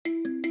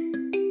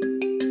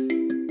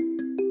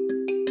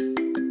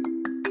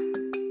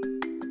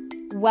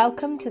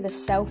Welcome to the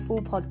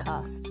Self-Fool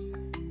Podcast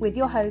with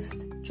your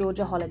host,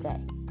 Georgia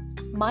Holiday.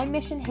 My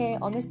mission here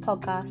on this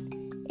podcast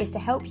is to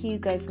help you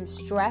go from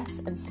stress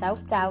and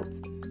self-doubt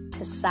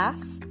to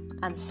sass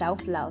and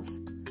self-love.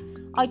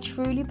 I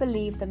truly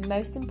believe the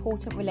most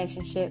important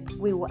relationship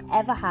we will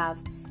ever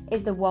have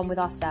is the one with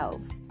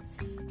ourselves.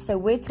 So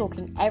we're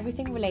talking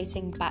everything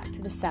relating back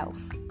to the self,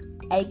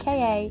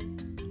 aka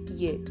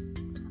you.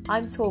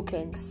 I'm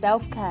talking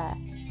self-care,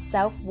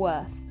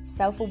 self-worth,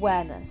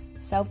 self-awareness,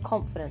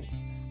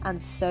 self-confidence, and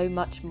so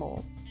much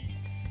more.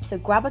 So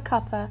grab a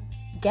cuppa,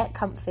 get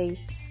comfy,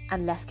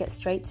 and let's get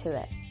straight to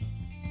it.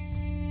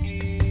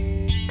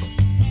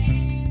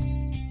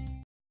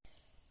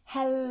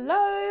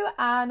 Hello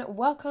and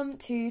welcome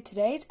to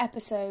today's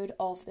episode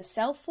of the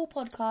Self-Fool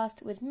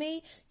Podcast with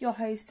me, your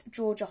host,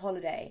 Georgia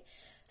Holiday.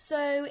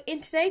 So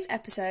in today's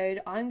episode,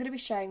 I'm going to be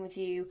sharing with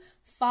you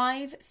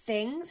 5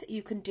 things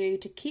you can do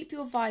to keep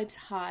your vibes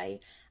high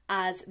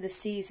as the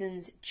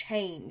seasons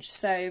change.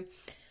 So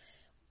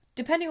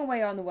depending on where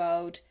you are in the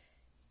world,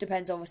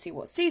 depends obviously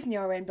what season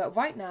you're in, but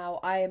right now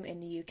I am in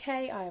the UK,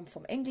 I am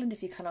from England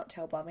if you cannot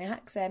tell by my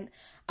accent,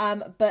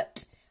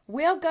 but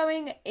we are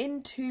going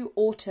into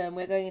autumn,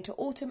 we're going into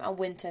autumn and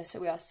winter, so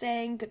we are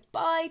saying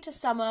goodbye to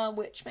summer,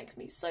 which makes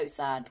me so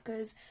sad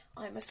because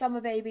I'm a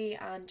summer baby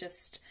and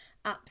just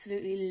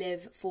absolutely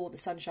live for the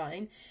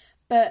sunshine.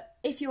 But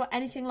if you're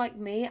anything like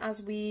me,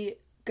 as we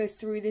go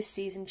through this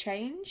season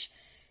change,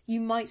 you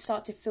might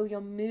start to feel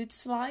your mood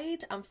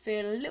slide and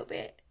feel a little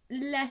bit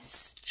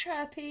less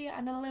chirpy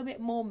and a little bit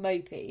more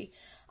mopey.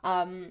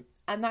 And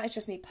that is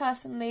just me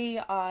personally.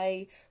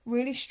 I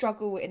really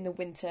struggle in the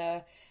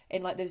winter,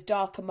 in like those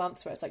darker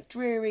months where it's like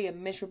dreary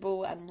and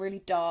miserable and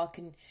really dark,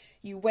 and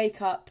you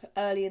wake up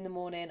early in the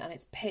morning and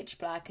it's pitch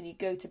black, and you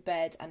go to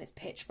bed and it's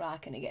pitch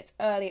black, and it gets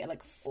early at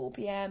like 4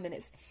 p.m. and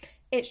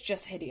it's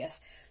just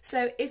hideous.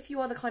 So if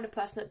you are the kind of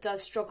person that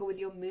does struggle with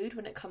your mood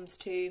when it comes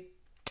to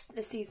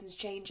the seasons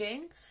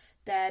changing,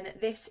 then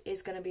this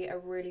is going to be a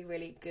really,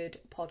 really good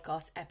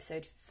podcast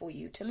episode for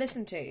you to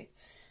listen to.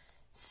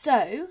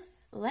 So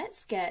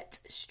let's get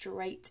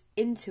straight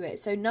into it.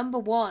 So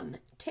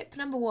tip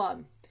number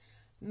one,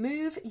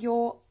 move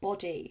your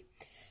body.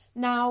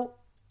 Now,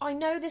 I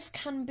know this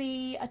can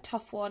be a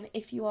tough one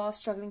if you are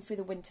struggling through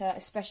the winter,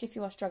 especially if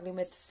you are struggling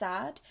with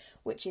SAD,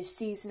 which is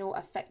seasonal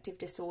affective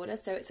disorder.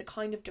 So it's a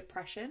kind of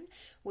depression,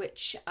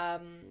 which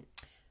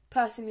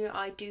personally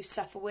I do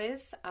suffer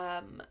with,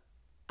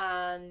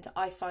 and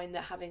I find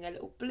that having a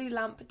little blue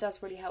lamp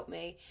does really help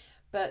me.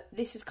 But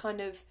this is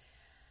kind of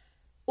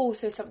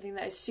also something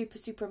that is super,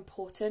 super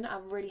important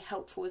and really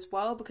helpful as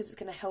well, because it's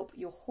going to help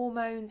your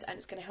hormones and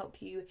it's going to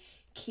help you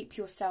keep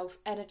yourself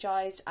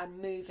energized and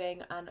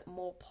moving and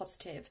more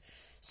positive.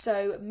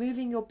 So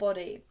moving your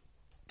body.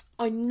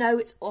 I know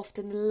it's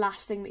often the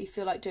last thing that you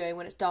feel like doing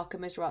when it's dark and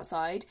miserable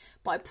outside,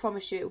 but I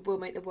promise you it will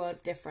make the world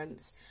of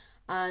difference.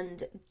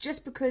 And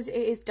just because it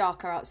is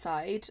darker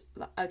outside,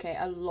 okay,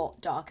 a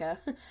lot darker,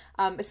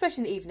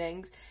 especially in the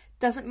evenings,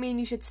 doesn't mean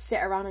you should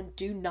sit around and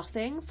do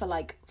nothing for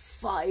like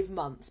 5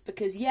 months.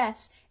 Because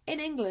yes, in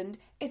England,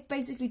 it's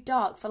basically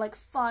dark for like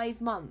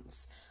 5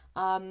 months.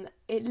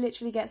 It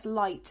literally gets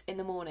light in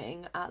the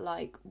morning at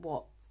like,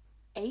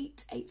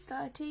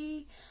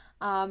 8:30,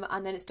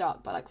 and then it's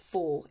dark by like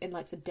 4 in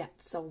like the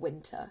depths of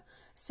winter.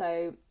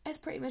 So it's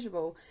pretty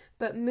miserable.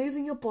 But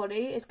moving your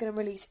body is going to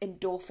release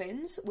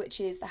endorphins, which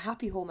is the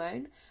happy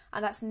hormone,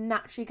 and that's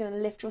naturally going to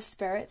lift your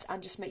spirits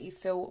and just make you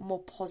feel more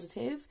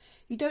positive.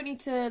 You don't need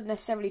to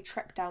necessarily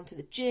trek down to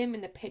the gym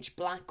in the pitch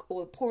black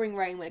or the pouring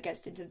rain when it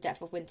gets into the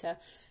depth of winter.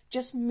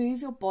 Just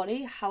move your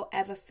body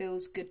however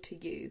feels good to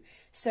you.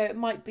 So it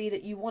might be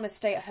that you want to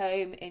stay at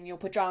home in your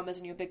pajamas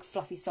and your big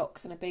fluffy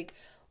socks and a big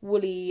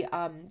woolly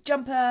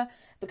jumper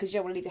because you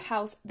don't want to leave your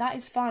house. That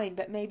is fine,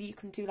 but maybe you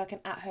can do like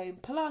an at-home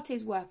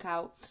Pilates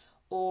workout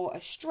or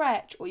a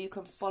stretch, or you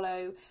can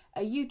follow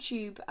a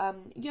YouTube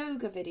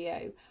yoga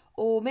video,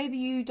 or maybe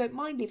you don't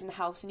mind leaving the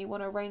house and you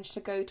want to arrange to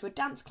go to a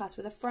dance class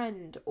with a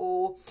friend,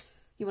 or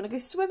you want to go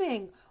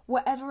swimming.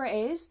 Whatever it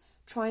is,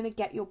 trying to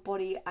get your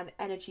body and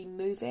energy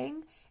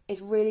moving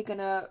is really going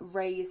to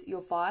raise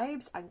your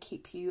vibes and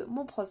keep you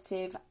more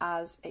positive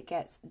as it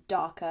gets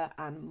darker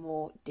and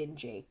more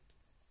dingy.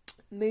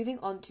 Moving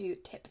on to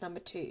tip number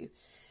 2,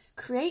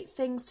 create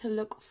things to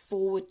look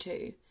forward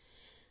to.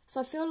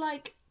 So I feel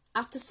like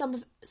after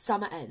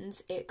summer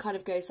ends, it kind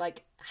of goes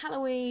like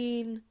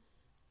Halloween,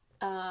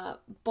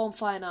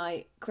 bonfire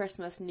night,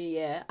 Christmas, New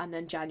Year, and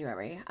then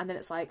January. And then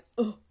it's like,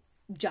 oh,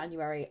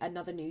 January,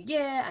 another new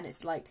year. And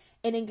it's like,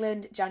 in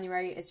England,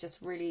 January is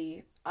just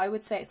really, I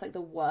would say it's like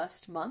the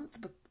worst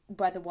month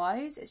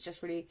weather-wise. It's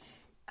just really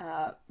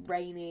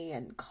rainy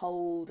and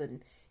cold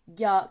and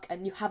yuck,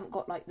 and you haven't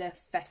got like the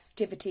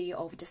festivity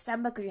of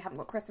December because you haven't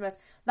got Christmas.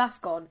 That's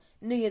gone,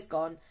 New Year's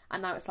gone,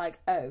 and now it's like,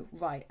 oh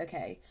right,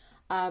 okay.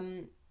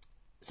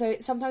 So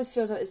it sometimes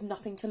feels like there's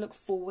nothing to look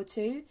forward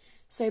to.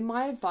 So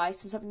my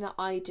advice, and something that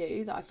I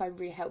do that I find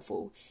really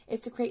helpful, is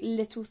to create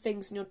little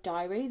things in your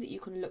diary that you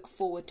can look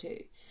forward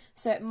to.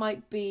 So it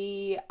might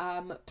be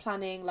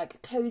planning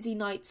like cozy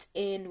nights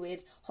in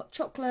with hot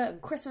chocolate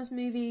and Christmas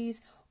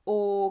movies,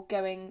 or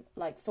going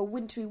like for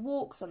wintry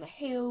walks on the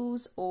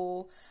hills,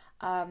 or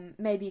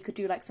maybe you could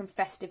do like some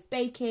festive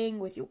baking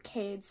with your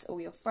kids or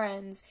your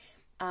friends.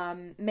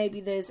 Maybe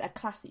there's a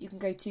class that you can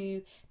go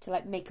to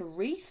like make a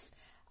wreath.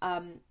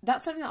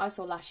 That's something that I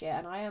saw last year,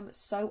 and I am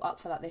so up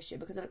for that this year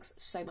because it looks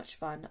so much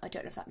fun. I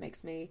don't know if that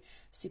makes me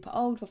super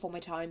old before my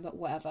time, but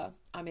whatever,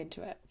 I'm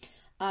into it.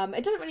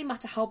 It doesn't really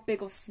matter how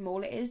big or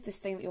small it is, this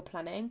thing that you're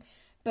planning,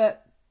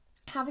 but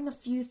having a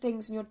few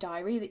things in your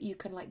diary that you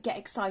can like get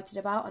excited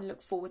about and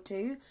look forward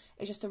to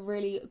is just a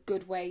really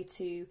good way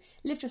to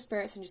lift your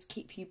spirits and just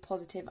keep you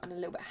positive and a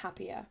little bit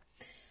happier.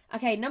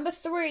 Okay, number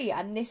 3,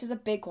 and this is a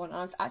big one.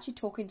 I was actually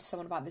talking to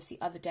someone about this the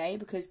other day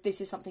because this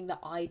is something that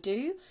I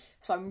do,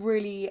 so I'm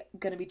really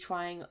going to be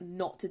trying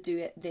not to do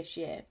it this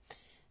year.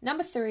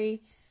 Number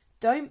 3,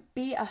 don't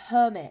be a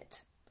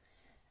hermit.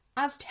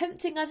 As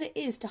tempting as it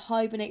is to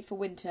hibernate for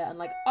winter and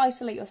like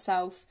isolate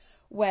yourself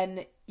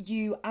when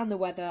you and the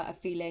weather are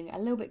feeling a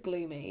little bit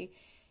gloomy,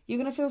 you're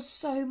going to feel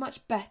so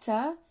much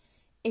better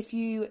if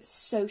you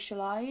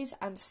socialise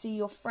and see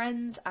your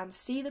friends and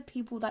see the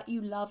people that you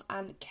love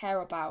and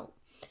care about.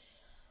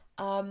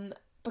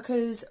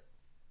 Because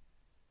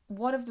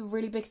one of the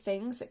really big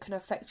things that can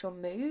affect your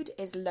mood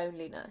is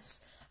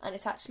loneliness. And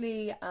it's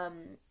actually,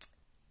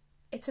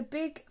 it's a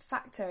big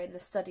factor in the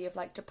study of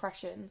like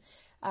depression.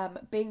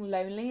 Being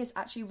lonely is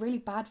actually really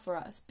bad for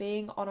us.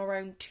 Being on our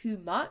own too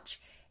much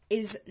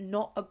is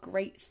not a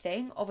great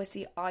thing.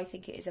 Obviously, I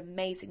think it is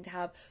amazing to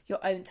have your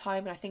own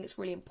time, and I think it's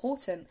really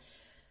important.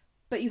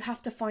 But you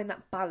have to find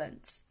that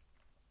balance.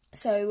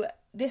 So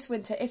this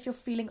winter, if you're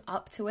feeling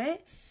up to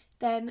it,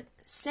 then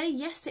say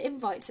yes to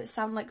invites that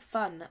sound like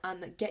fun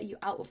and that get you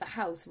out of the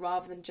house,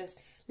 rather than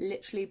just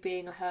literally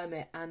being a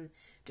hermit and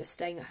just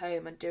staying at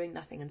home and doing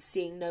nothing and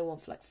seeing no one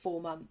for like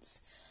 4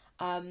 months.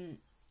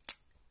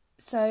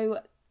 So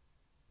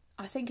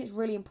I think it's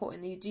really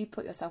important that you do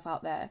put yourself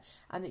out there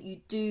and that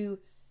you do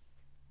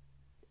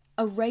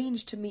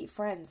arrange to meet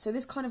friends. So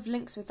this kind of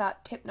links with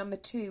that tip number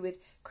 2 with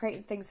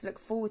creating things to look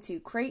forward to.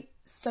 Create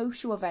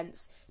social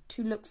events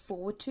to look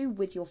forward to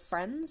with your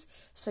friends,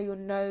 so you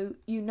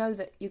know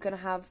that you're going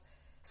to have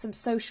some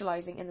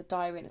socializing in the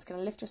diary, and it's going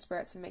to lift your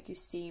spirits and make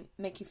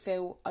you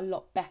feel a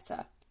lot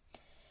better.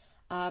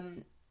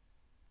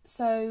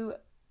 So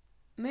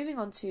moving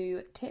on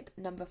to tip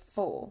number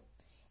 4,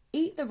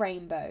 eat the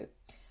rainbow.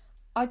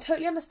 I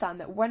totally understand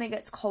that when it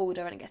gets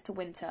colder and it gets to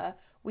winter,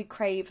 we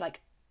crave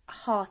like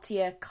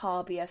heartier,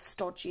 carbier,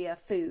 stodgier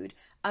food,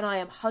 and I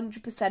am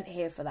 100%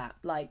 here for that.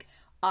 Like,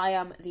 I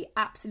am the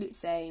absolute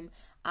same,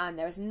 and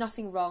there is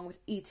nothing wrong with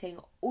eating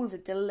all of the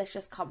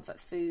delicious comfort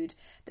food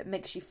that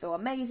makes you feel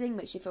amazing,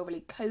 makes you feel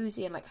really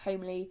cozy and like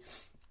homely.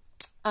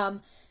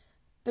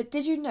 But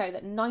did you know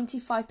that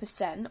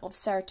 95% of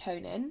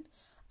serotonin,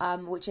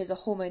 which is a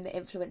hormone that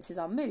influences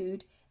our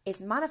mood, is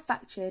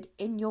manufactured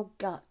in your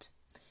gut?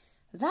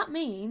 That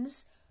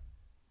means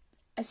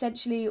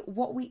essentially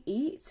what we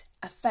eat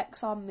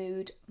affects our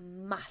mood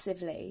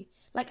massively.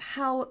 Like,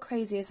 how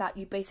crazy is that?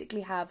 You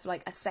basically have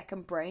like a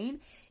second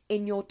brain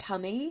in your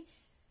tummy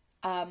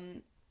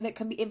that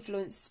can be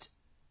influenced,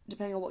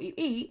 depending on what you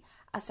eat,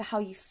 as to how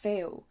you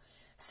feel.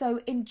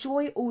 So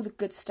enjoy all the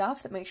good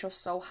stuff that makes your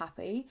soul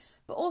happy,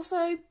 but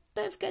also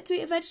don't forget to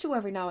eat a vegetable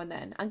every now and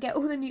then and get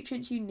all the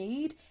nutrients you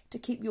need to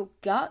keep your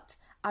gut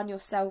and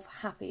yourself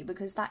happy,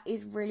 because that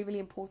is really, really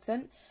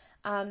important.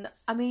 And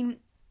I mean,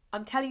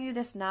 I'm telling you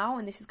this now,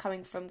 and this is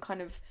coming from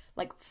kind of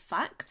like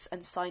facts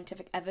and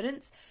scientific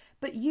evidence,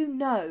 but you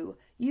know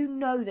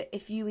that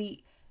if you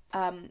eat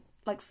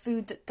like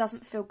food that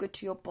doesn't feel good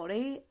to your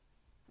body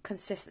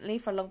consistently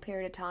for a long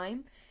period of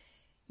time,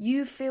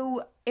 you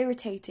feel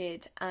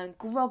irritated and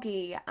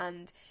groggy,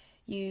 and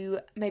you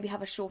maybe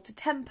have a shorter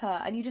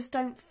temper, and you just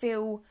don't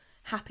feel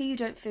happy, you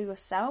don't feel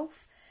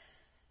yourself.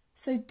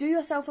 So do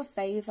yourself a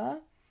favour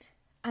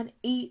and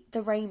eat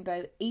the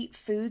rainbow. Eat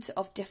foods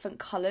of different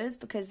colours,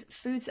 because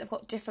foods that have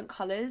got different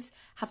colours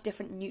have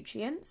different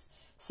nutrients.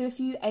 So if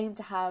you aim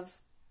to have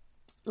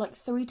like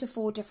 3 to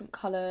 4 different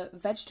colour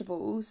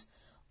vegetables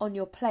on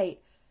your plate,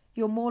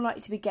 you're more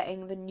likely to be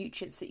getting the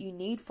nutrients that you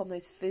need from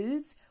those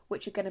foods,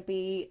 which are going to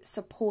be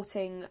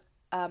supporting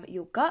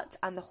your gut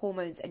and the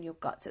hormones in your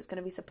gut. So it's going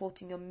to be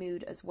supporting your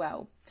mood as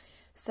well.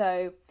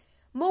 So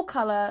more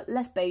colour,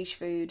 less beige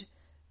food,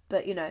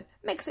 but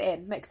mix it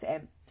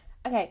in.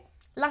 Okay,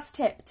 last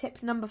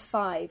tip number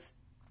 5.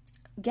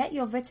 Get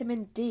your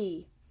vitamin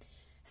D.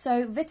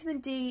 So vitamin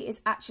D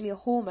is actually a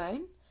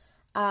hormone,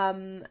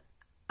 and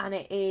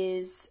it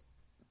is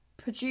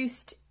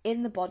produced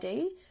in the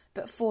body,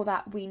 but for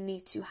that we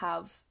need to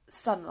have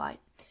sunlight.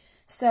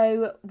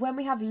 So when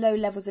we have low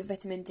levels of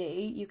vitamin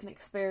D, you can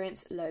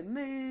experience low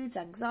moods,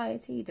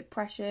 anxiety,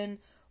 depression,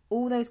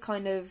 all those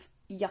kind of,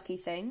 yucky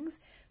things.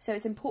 So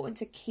it's important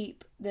to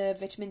keep the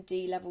vitamin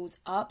D levels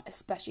up,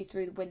 especially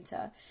through the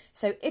winter.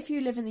 So if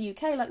you live in the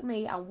UK like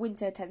me, and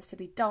winter tends to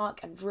be dark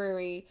and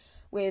dreary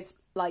with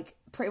like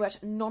pretty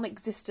much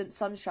non-existent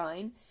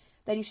sunshine,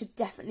 then you should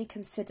definitely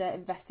consider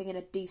investing in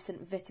a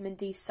decent vitamin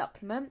D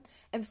supplement.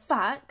 In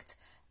fact,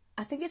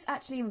 I think it's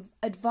actually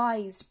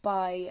advised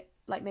by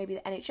like maybe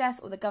the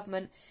NHS or the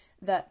government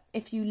that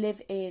if you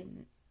live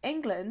in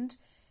England,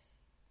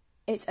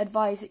 it's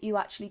advised that you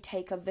actually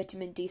take a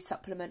vitamin D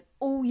supplement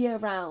all year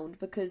round,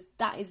 because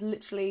that is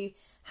literally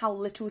how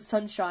little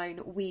sunshine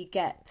we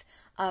get.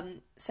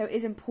 So it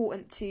is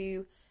important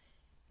to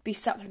be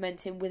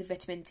supplementing with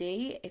vitamin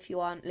D if you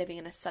aren't living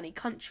in a sunny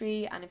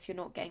country and if you're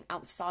not getting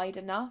outside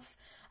enough.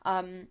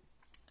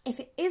 If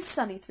it is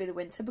sunny through the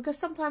winter, because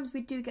sometimes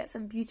we do get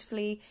some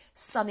beautifully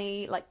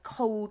sunny, like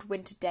cold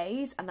winter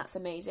days, and that's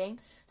amazing.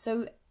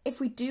 So if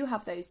we do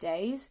have those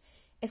days,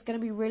 it's going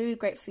to be really, really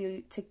great for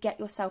you to get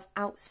yourself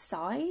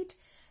outside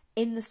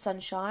in the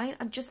sunshine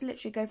and just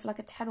literally go for like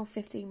a 10 or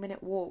 15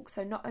 minute walk.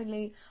 So not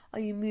only are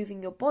you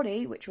moving your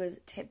body, which was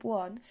tip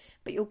 1,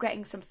 but you're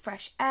getting some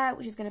fresh air,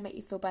 which is going to make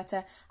you feel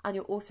better, and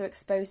you're also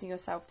exposing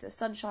yourself to the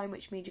sunshine,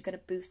 which means you're going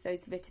to boost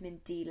those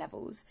vitamin D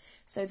levels.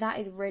 So that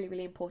is really,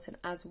 really important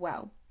as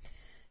well.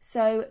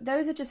 So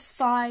those are just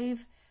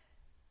 5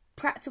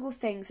 practical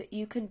things that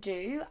you can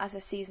do as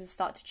the seasons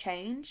start to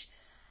change,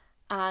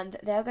 and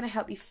they're going to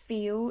help you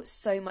feel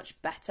so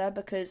much better,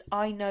 because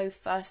I know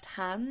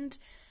firsthand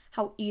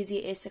how easy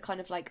it is to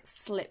kind of like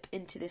slip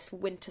into this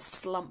winter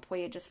slump where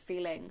you're just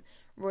feeling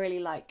really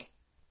like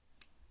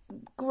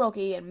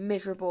groggy and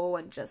miserable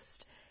and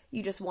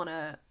you just want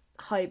to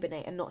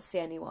hibernate and not see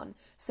anyone.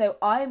 So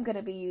I am going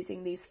to be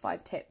using these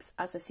 5 tips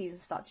as the season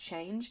starts to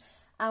change.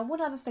 And one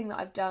other thing that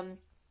I've done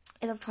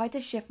is I've tried to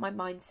shift my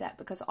mindset,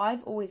 because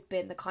I've always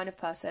been the kind of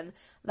person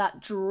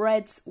that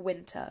dreads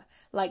winter.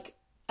 Like,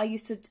 I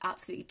used to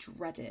absolutely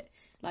dread it.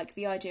 Like,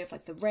 the idea of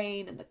like the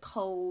rain and the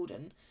cold,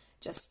 and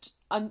just,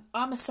 I'm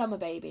a summer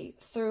baby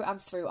through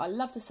and through. I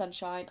love the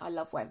sunshine. I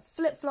love wearing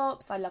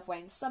flip-flops. I love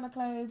wearing summer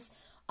clothes.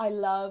 I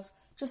love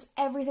just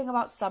everything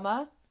about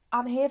summer.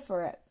 I'm here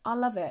for it. I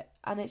love it.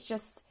 And it's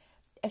just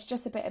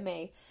a bit of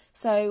me.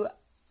 So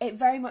it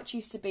very much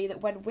used to be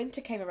that when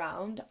winter came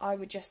around, I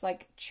would just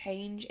like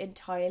change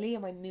entirely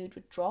and my mood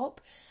would drop.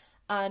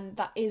 And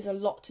that is a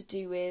lot to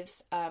do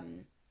with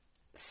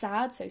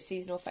SAD, so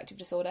seasonal affective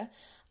disorder.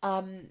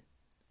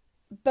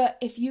 But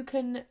if you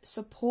can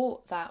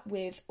support that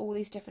with all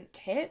these different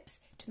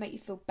tips to make you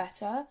feel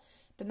better,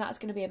 then that's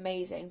going to be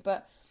amazing.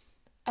 But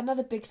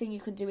another big thing you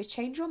can do is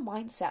change your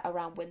mindset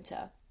around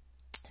winter.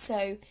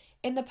 So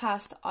in the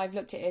past, I've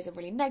looked at it as a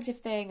really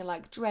negative thing and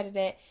like dreaded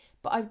it,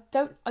 but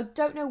I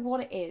don't know what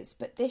it is.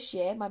 But this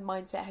year, my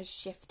mindset has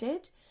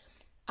shifted,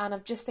 and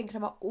I'm just thinking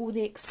about all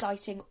the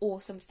exciting,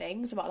 awesome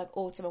things about like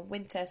autumn and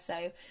winter.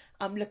 So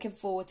I'm looking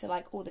forward to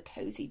like all the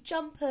cozy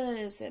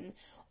jumpers and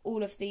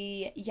all of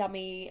the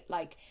yummy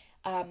like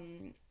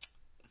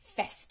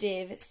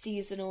festive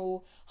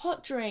seasonal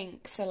hot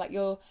drinks. So like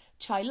your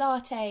chai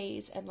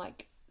lattes and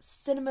like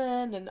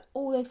cinnamon and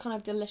all those kind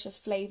of delicious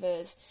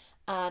flavours.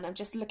 And I'm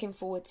just looking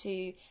forward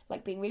to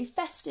like being really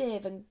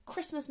festive and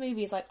Christmas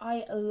movies. Like,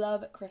 I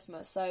love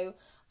Christmas, so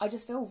I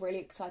just feel really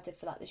excited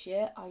for that this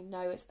year. I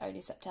know it's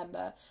only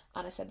September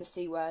and I said the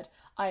C word.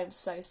 I am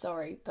so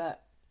sorry,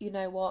 but you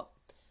know what?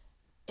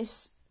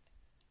 It's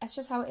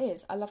just how it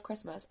is. I love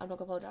Christmas. I'm not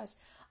gonna apologise.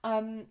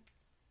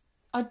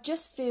 I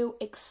just feel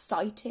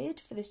excited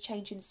for this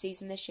change in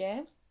season this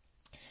year.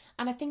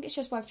 And I think it's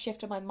just why I've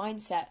shifted my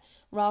mindset,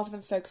 rather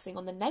than focusing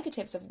on the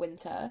negatives of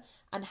winter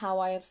and how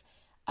I have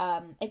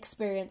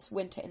experienced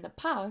winter in the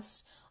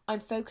past.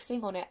 I'm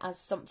focusing on it as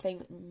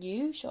something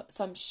new, so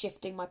I'm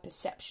shifting my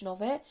perception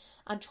of it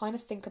and trying to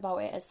think about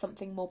it as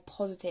something more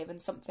positive and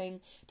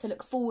something to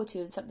look forward to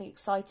and something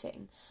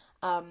exciting.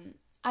 And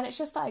it's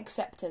just that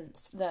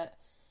acceptance that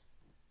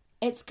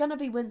it's going to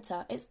be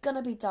winter, it's going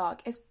to be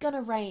dark, it's going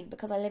to rain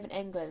because I live in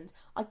England.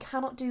 I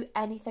cannot do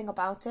anything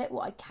about it.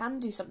 What I can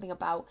do something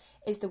about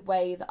is the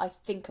way that I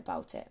think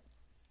about it.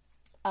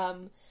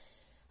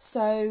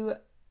 So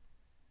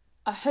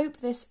I hope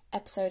this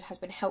episode has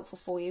been helpful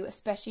for you,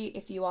 especially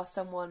if you are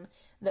someone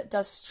that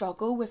does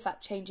struggle with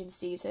that change in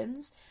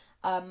seasons.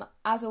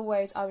 As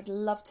always, I would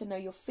love to know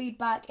your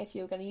feedback if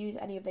you're going to use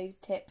any of those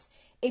tips.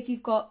 If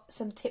you've got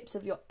some tips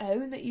of your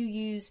own that you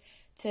use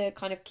to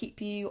kind of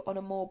keep you on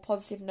a more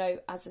positive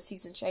note as the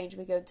season change,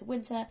 we go into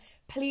winter,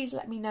 please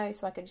let me know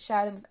so I can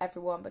share them with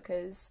everyone,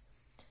 because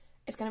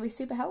it's going to be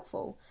super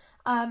helpful.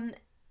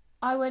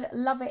 I would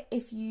love it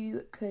if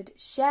you could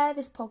share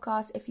this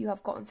podcast if you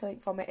have gotten something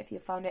from it, if you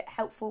found it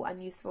helpful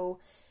and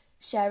useful.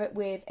 Share it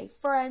with a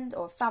friend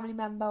or a family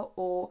member,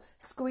 or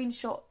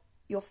screenshot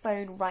your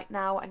phone right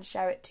now and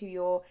share it to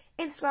your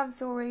Instagram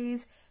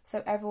stories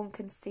so everyone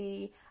can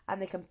see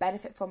and they can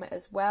benefit from it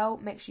as well.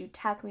 Make sure you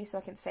tag me so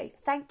I can say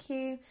thank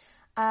you.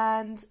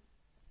 And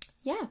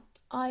yeah,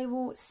 I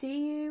will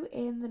see you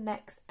in the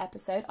next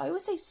episode. I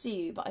always say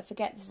see you, but I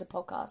forget this is a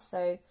podcast,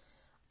 so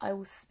I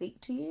will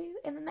speak to you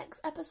in the next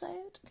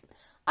episode.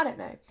 I don't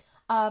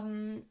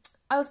know.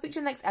 I will speak to you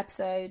in the next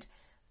episode,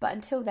 but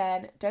until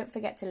then, don't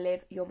forget to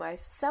live your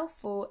most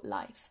self-full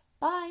life.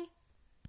 Bye!